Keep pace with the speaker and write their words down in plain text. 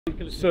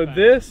So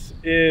this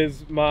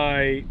is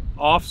my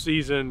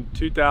off-season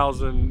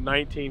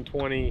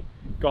 2019-20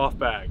 golf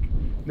bag.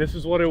 This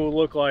is what it will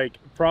look like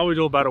probably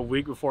till about a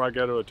week before I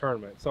go to a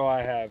tournament. So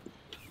I have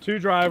 2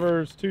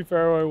 drivers, 2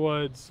 fairway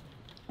woods,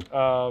 2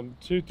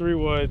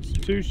 3-woods,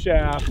 2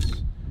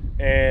 shafts,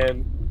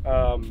 and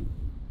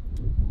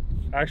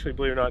actually,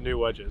 believe it or not, new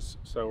wedges.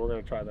 So we're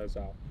going to try those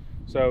out.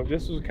 So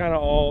this is kind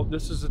of all,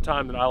 this is the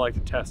time that I like to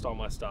test all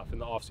my stuff in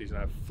the off season.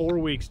 I have 4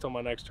 weeks till my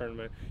next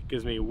tournament.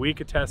 Gives me a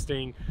week of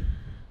testing,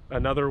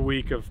 another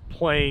week of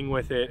playing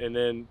with it, and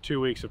then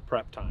 2 weeks of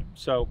prep time.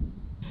 So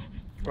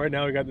right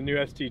now we got the new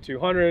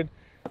ST200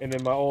 and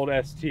then my old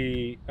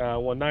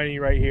ST190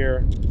 right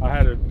here. I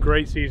had a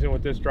great season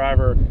with this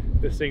driver.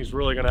 This thing's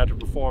really gonna have to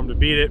perform to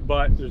beat it,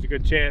 but there's a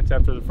good chance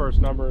after the first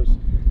numbers.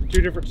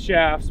 2 different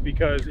shafts,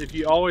 because if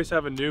you always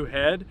have a new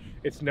head,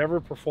 it's never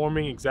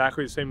performing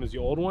exactly the same as the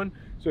old one.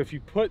 So if you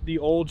put the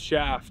old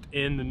shaft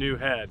in the new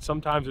head,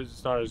 sometimes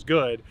it's not as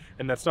good,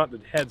 and that's not the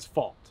head's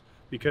fault,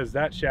 because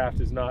that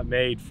shaft is not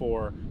made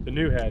for the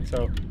new head.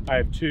 So I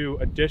have 2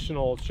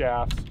 additional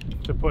shafts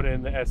to put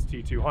in the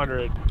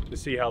ST200 to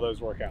see how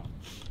those work out.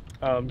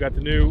 Got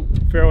the new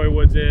fairway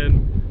woods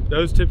in.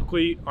 Those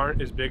typically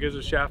aren't as big as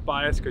a shaft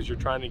bias because you're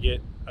trying to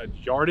get a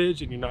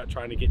yardage and you're not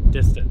trying to get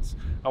distance.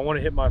 I want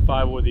to hit my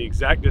 5-wood the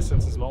exact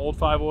distance as my old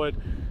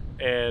 5-wood,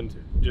 and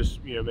just,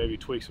 you know, maybe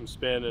tweak some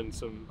spin and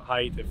some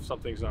height if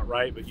something's not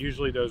right, but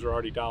usually those are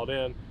already dialed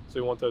in, so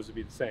we want those to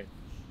be the same.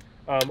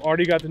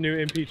 Already got the new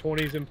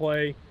MP20s in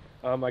play.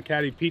 My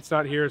caddy Pete's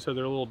not here, so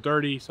they're a little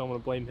dirty, so I'm going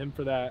to blame him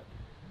for that.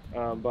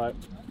 But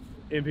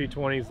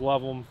MP20s,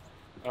 love them.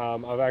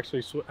 I've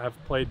actually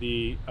played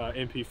the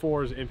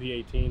MP4s,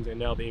 MP18s, and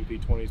now the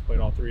MP20s, played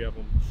all 3 of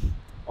them.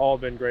 All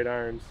have been great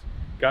irons.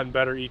 Gotten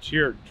better each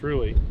year,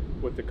 truly,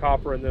 with the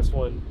copper in this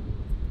one,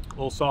 a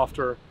little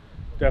softer.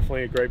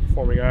 Definitely a great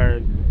performing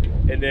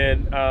iron. And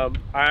then I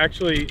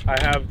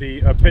have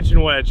the pitch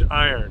and wedge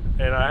iron,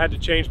 and I had to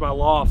change my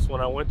lofts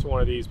when I went to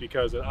one of these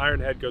because an iron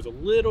head goes a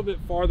little bit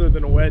farther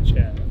than a wedge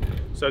head.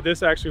 So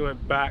this actually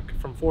went back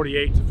from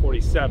 48 to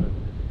 47.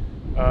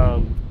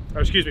 Or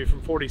excuse me,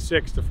 from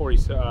 46 to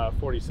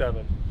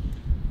 47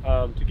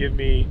 to give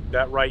me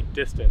that right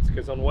distance,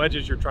 because on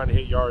wedges you're trying to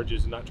hit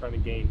yardages and not trying to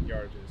gain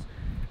yardages.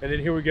 And then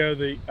here we go,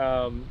 the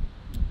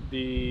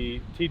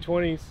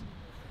T20s.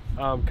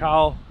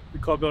 Kyle, the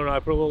club builder, and I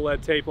put a little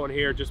lead tape on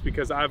here just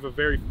because I have a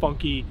very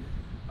funky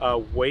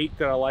weight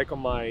that I like on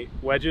my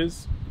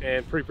wedges,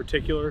 and pretty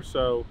particular.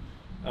 So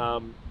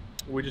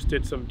we just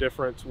did some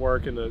difference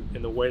work in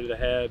the weight of the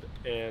head,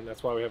 and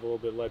that's why we have a little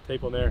bit of lead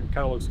tape on there. Kind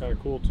of looks kind of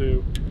cool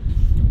too.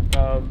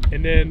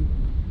 And then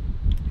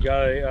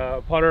got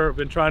a putter. I've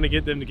been trying to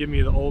get them to give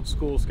me the old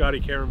school Scotty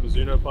Cameron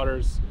Mizuno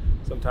putters.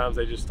 Sometimes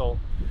they just don't,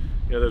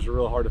 you know, those are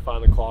real hard to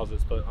find in the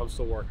closets, but I'm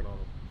still working on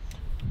them.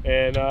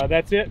 And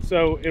that's it.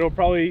 So it'll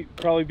probably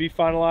be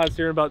finalized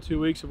here in about 2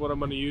 weeks of what I'm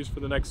going to use for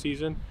the next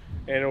season.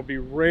 And it'll be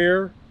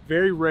rare,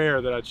 very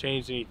rare, that I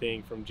change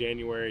anything from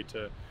January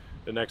to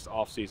the next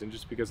off season,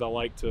 just because I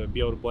like to be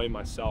able to blame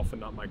myself and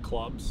not my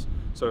clubs.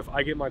 So if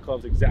I get my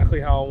clubs exactly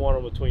how I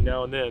want them between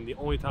now and then, the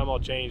only time I'll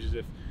change is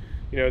if,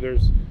 you know,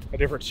 there's a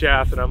different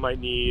shaft that I might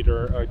need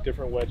or a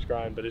different wedge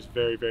grind, but it's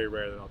very, very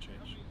rare that I'll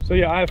change. So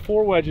yeah, I have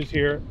 4 wedges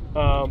here,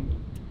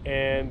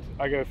 and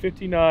I go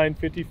 59,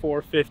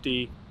 54,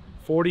 50,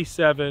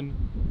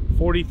 47,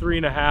 43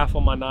 and a half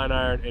on my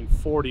 9-iron, and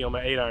 40 on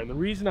my 8-iron. The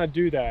reason I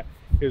do that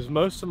is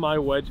most of my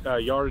wedge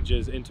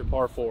yardages into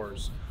par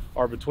 4s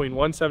are between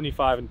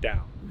 175 and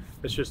down.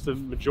 It's just the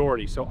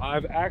majority. So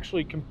I've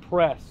actually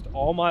compressed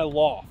all my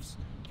lofts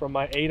from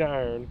my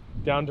 8-iron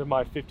down to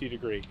my 50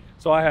 degree.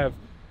 So I have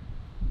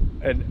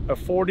a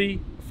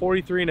 40,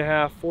 43 and a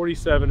half,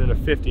 47, and a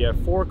 50. I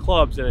have 4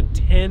 clubs in a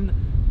 10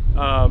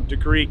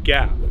 degree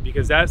gap,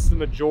 because that's the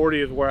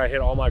majority of where I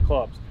hit all my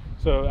clubs.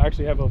 So I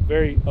actually have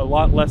a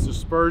lot less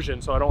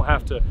dispersion, so I don't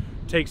have to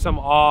take some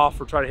off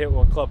or try to hit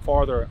one club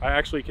farther. I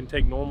actually can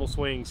take normal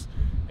swings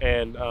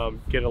and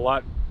get a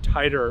lot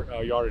tighter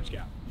yardage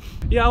gap.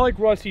 Yeah, I like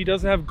Rusty. He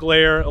doesn't have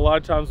glare. A lot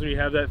of times when you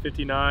have that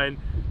 59,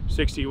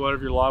 60,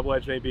 whatever your lob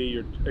wedge may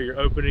be, you're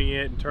opening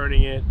it and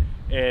turning it,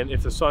 and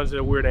if the sun's at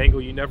a weird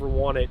angle, you never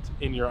want it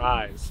in your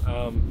eyes.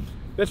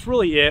 That's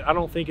really it. I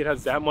don't think it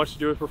has that much to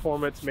do with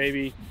performance.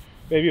 Maybe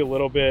a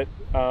little bit,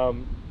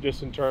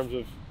 just in terms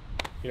of,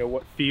 you know,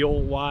 what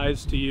feel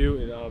wise to you,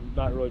 and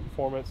not really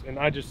performance. And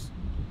I just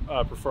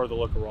prefer the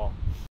look of raw.